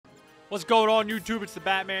What's going on, YouTube? It's the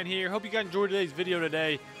Batman here. Hope you guys enjoyed today's video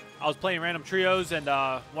today. I was playing random trios, and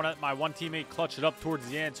my one teammate clutched it up towards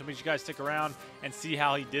the end, so make sure you guys stick around and see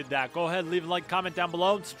how he did that. Go ahead, leave a like, comment down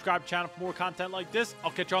below, and subscribe to the channel for more content like this.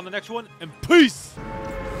 I'll catch you on the next one, and peace!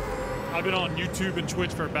 I've been on YouTube and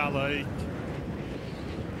Twitch for about like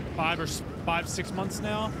 6 months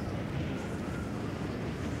now.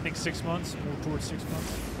 I think 6 months, more towards 6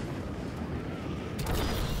 months.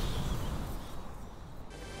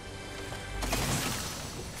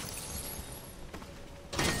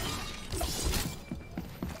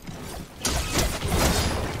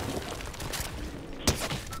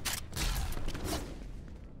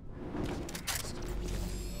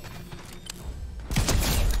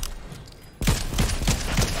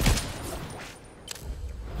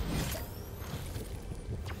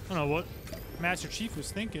 I don't know what Master Chief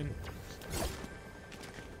was thinking.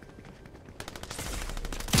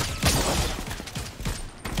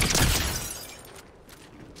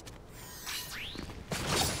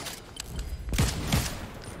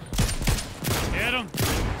 Get him!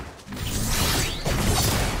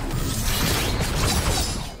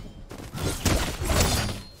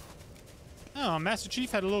 Oh, Master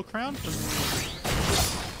Chief had a little crown for me.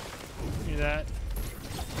 Give me that.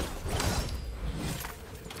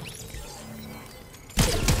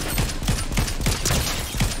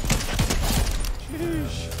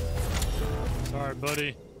 Sorry,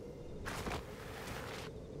 buddy.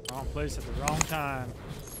 Wrong place at the wrong time.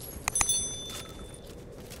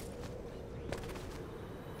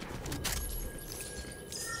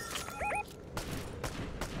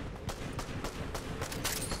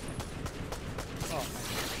 Oh,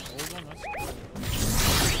 hold on, that's cool.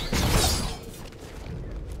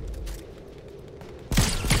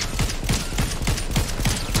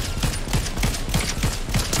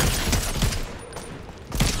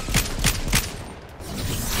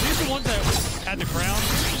 Ones that had the crown.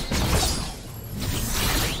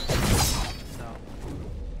 No.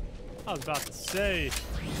 I was about to say.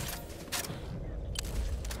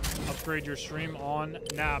 Upgrade your stream on.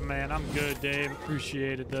 Nah, man, I'm good, Dave.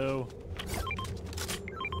 Appreciate it, though.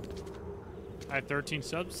 I have 13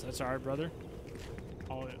 subs. That's alright, brother.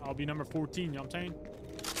 I'll be number 14, you know what I'm saying?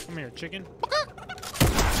 Come here, chicken.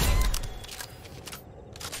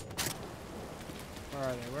 Where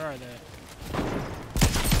are they? Where are they?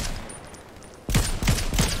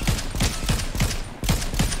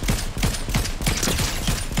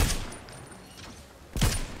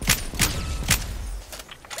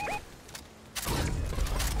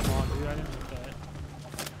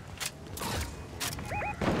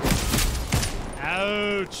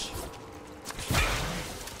 Ouch!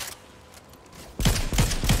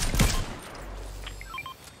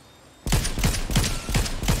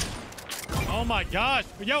 Oh my gosh!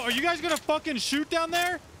 Yo, are you guys gonna fucking shoot down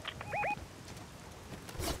there?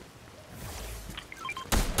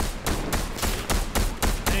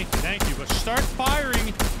 Thank you, but start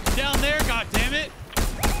firing down there, goddammit!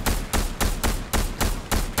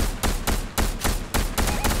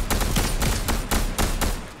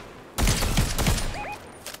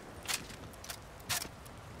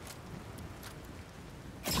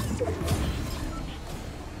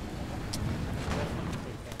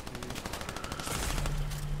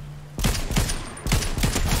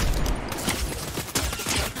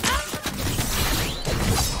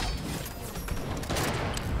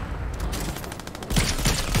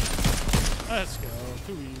 Let's go.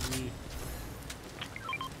 Too easy.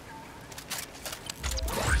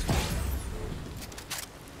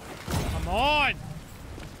 Come on!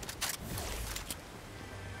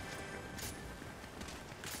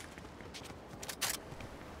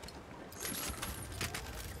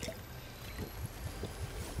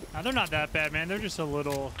 Now, they're not that bad, man. They're just a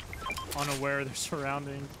little unaware of their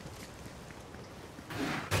surroundings.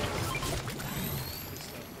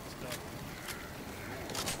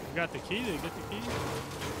 You got the key? Did you get the key?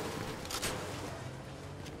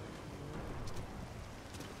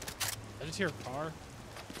 I just hear a car.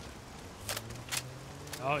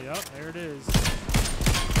 Oh, yep, there it is.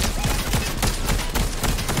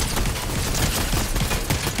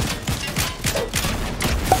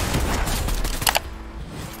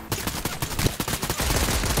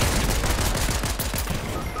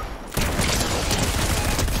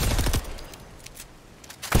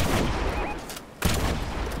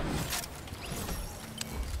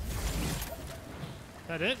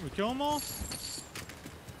 Is that it? We kill them all?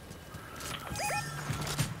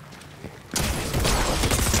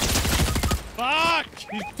 Fuck!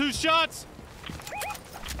 He's 2 shots!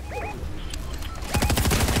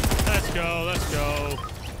 Let's go, let's go.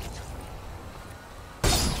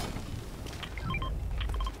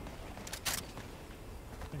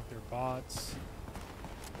 bots.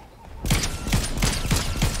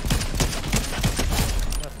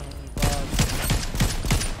 Definitely bots.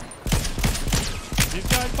 These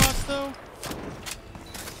guys bots though?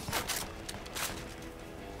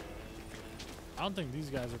 I don't think these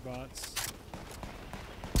guys are bots.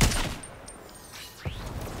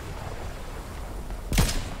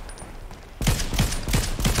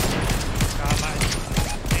 God, my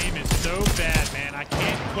aim is so bad, man. I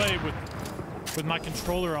can't play with my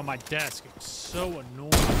controller on my desk. It's so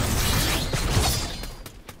annoying.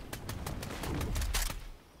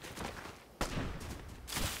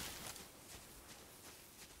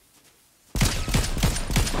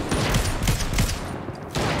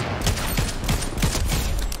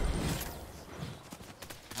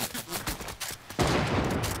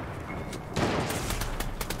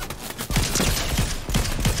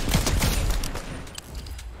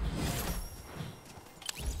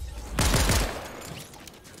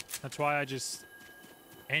 That's why I just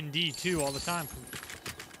ND2 all the time.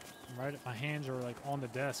 Right, my hands are like on the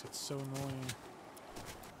desk. It's so annoying.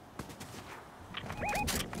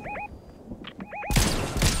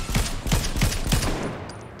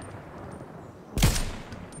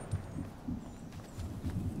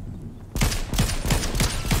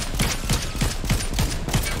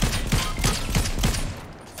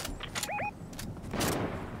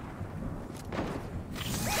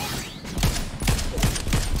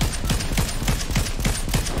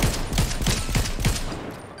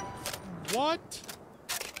 What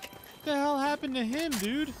the hell happened to him,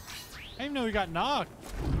 dude? I didn't even know he got knocked.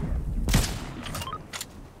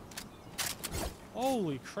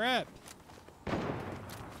 Holy crap.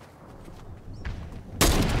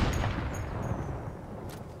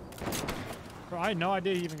 Bro, I had no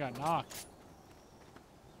idea he even got knocked.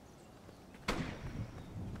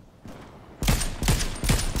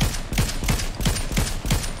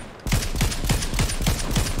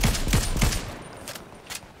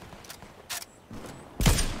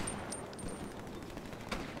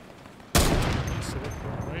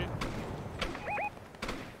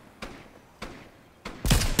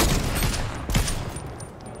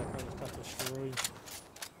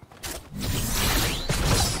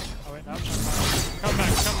 Oh wait, no, come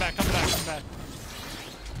back.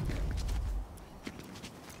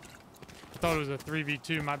 I thought it was a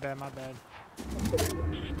 3v2, my bad.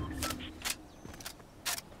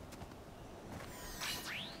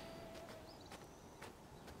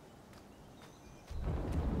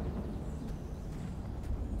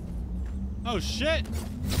 Oh shit!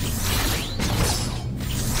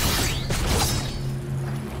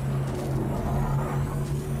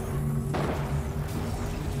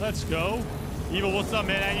 Let's go. Evil, what's up,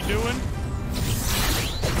 man? How you doing?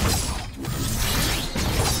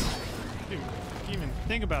 Dude, I can't even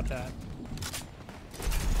think about that.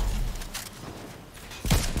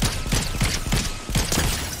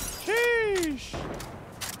 Sheesh.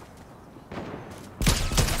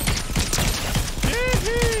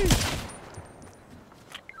 Sheesh.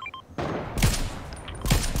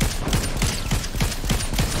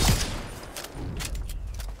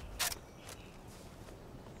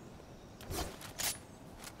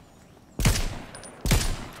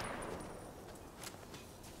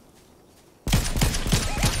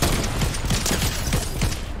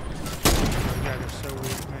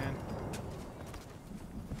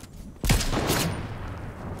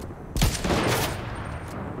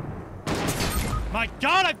 My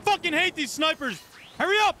God, I fucking hate these snipers!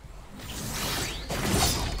 Hurry up!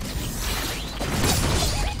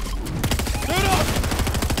 Dude up!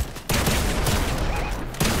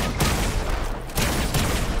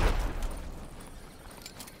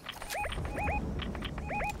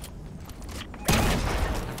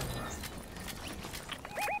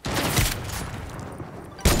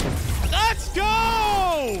 Let's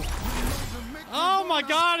go! Oh my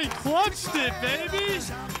God, he clutched it, baby!